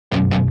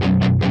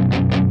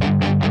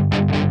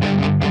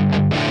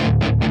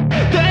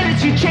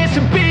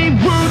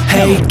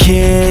Hey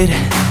kid,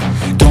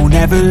 don't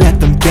ever let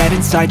them get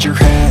inside your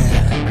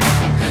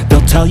head.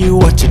 They'll tell you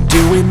what to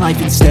do in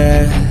life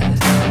instead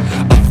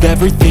of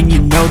everything you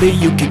know that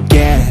you could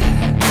get.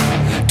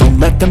 Don't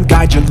let them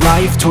guide your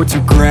life towards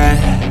regret.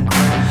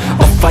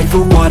 I'll fight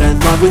for what I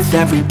love with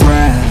every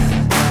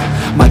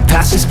breath. My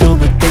past is filled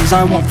with things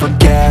I won't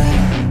forget.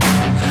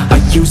 I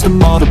use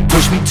them all to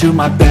push me to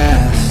my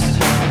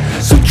best.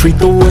 So treat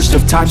the worst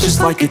of times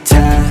just like a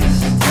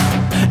test.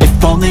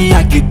 If only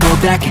I could go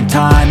back in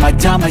time, I'd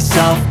tell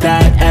myself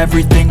that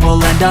everything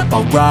will end up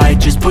alright.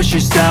 Just push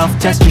yourself,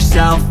 test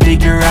yourself,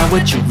 figure out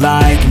what you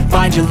like, and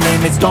find your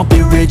limits, don't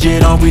be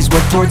rigid, always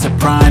work towards a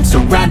prime.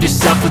 Surround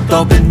yourself with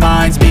open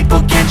minds,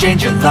 people can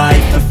change your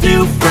life. A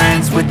few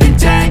friends with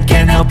intent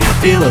can help you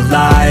feel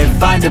alive.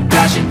 Find a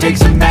passion, take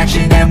some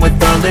action, and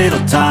with a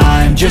little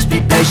time, just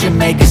be patient,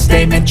 make a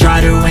statement,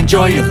 try to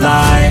enjoy your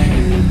life.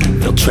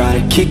 They'll try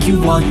to kick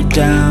you while you're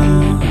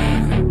down.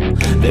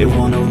 They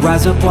wanna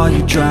rise up while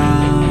you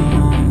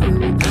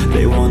drown.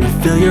 They wanna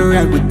fill your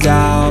head with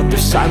doubt. They're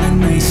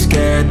silently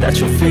scared that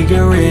you'll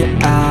figure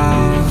it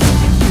out.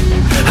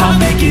 I'll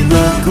make it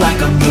look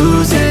like I'm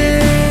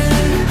losing,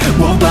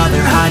 won't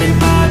bother hiding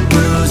my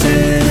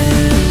bruises.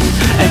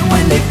 And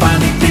when they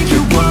finally think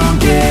you're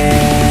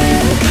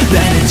wounded,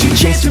 then it's your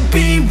chance to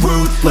be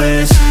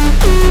ruthless.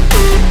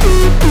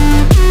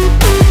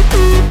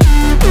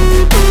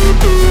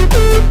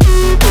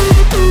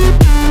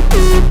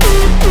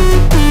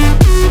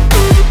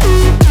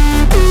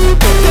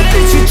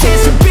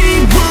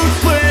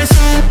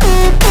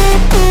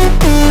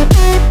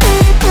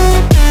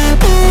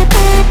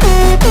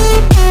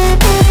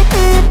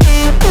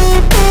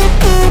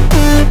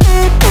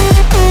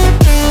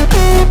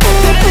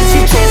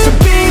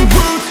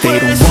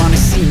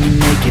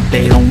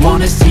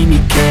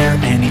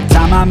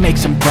 Make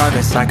some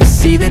progress, I can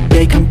see that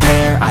they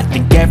compare. I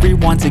think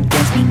everyone's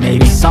against me,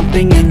 maybe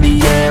something in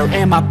the air.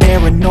 Am I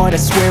paranoid? I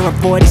swear a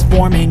void is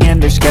forming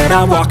and they're scared.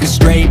 I walk a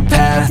straight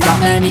path, not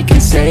many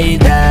can say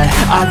that.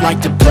 I like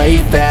to play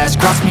fast,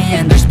 cross me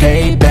and there's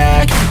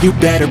payback. You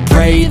better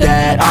pray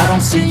that I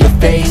don't see your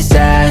face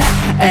at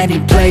any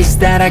place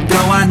that I go.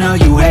 I know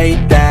you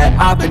hate that.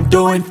 I've been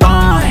doing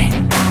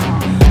fine,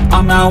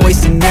 I'm not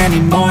wasting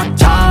any more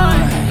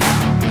time.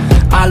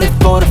 I live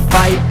for the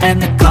fight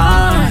and the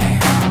climb.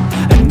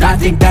 And I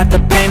think that the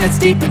pain that's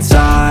deep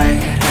inside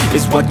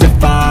is what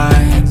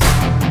defines.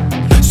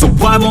 So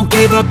I won't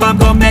give up, I'm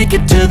gonna make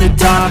it to the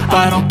top.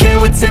 I don't care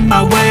what's in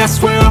my way, I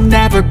swear I'm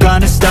never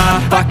gonna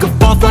stop. I could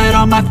fall flat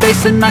on my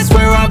face and I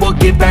swear I will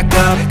get back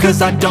up.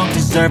 Cause I don't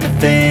deserve a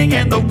thing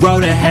and the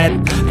road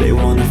ahead. They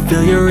wanna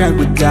fill your head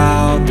with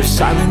doubt. They're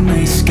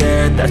silently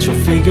scared that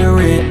you'll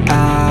figure it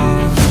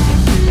out.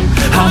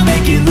 I'll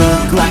make it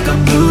look like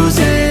I'm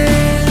losing,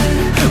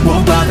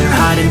 won't bother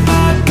hiding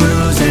my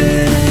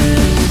bruises.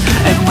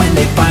 And when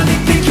they finally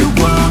think you're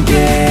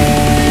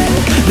wounded,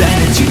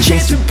 then it's your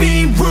chance to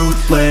be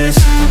ruthless.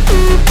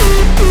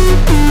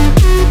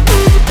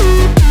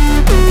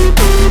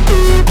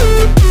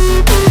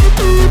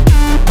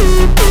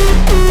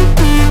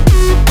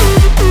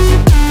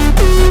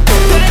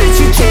 Then it's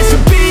your chance to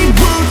be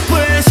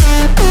ruthless.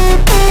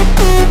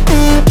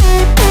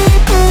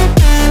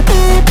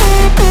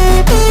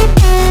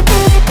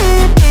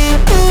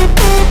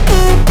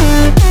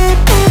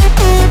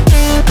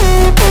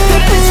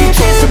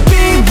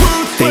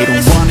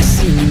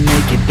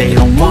 They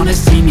don't wanna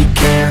see me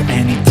care.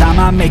 Anytime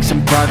I make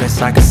some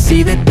progress, I can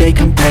see that they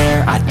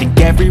compare. I think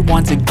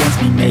everyone's against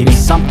me, maybe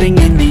something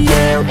in the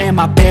air. Am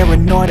I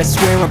paranoid? I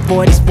swear a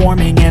void is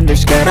forming and they're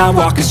scared. I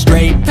walk a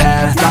straight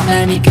path, not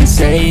many can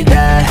say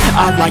that.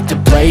 I like to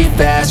play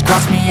fast,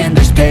 cross me and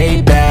there's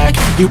payback.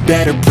 You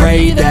better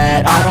pray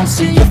that I don't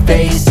see your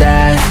face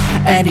at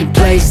any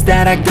place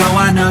that I go.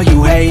 I know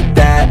you hate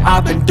that.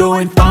 I've been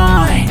doing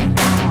fine,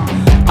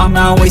 I'm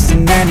not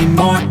wasting any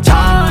more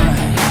time.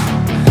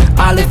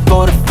 I live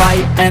for the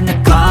fight and the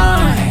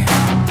climb.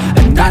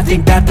 And I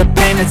think that the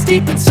pain that's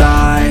deep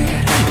inside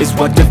is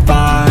what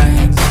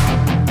defines.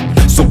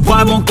 So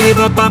I won't give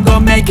up, I'm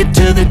gonna make it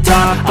to the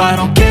top. I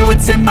don't care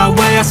what's in my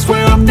way, I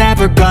swear I'm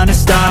never gonna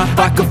stop.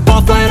 I could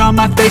fall flat on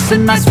my face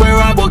and I swear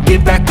I will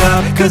get back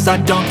up. Cause I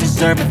don't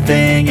deserve a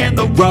thing and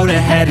the road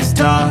ahead is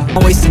tough.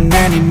 I'm wasting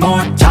any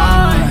more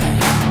time.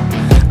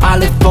 I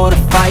live for the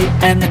fight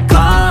and the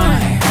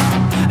climb.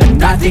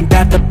 And I think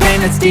that the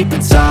pain that's deep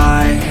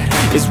inside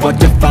is what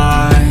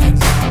defines.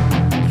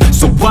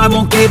 So I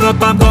won't give up,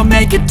 I'm gonna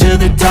make it to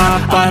the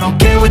top. I don't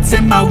care what's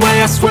in my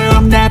way, I swear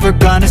I'm never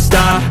gonna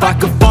stop. I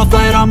could fall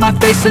flat on my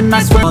face and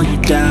I swear while you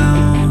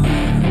down.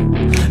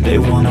 They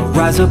wanna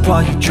rise up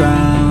while you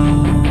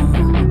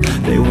drown.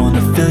 They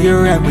wanna fill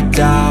your head with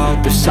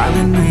doubt. They're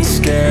silently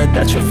scared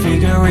that you'll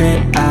figure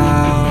it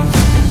out.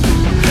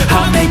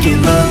 I'll make it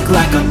look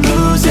like I'm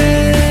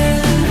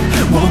losing,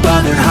 won't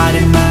bother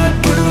hiding my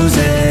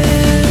bruises.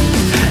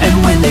 And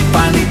when they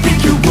finally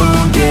think you're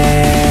wounded,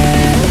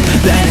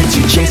 then it's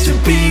your chance to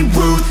be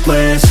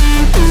ruthless.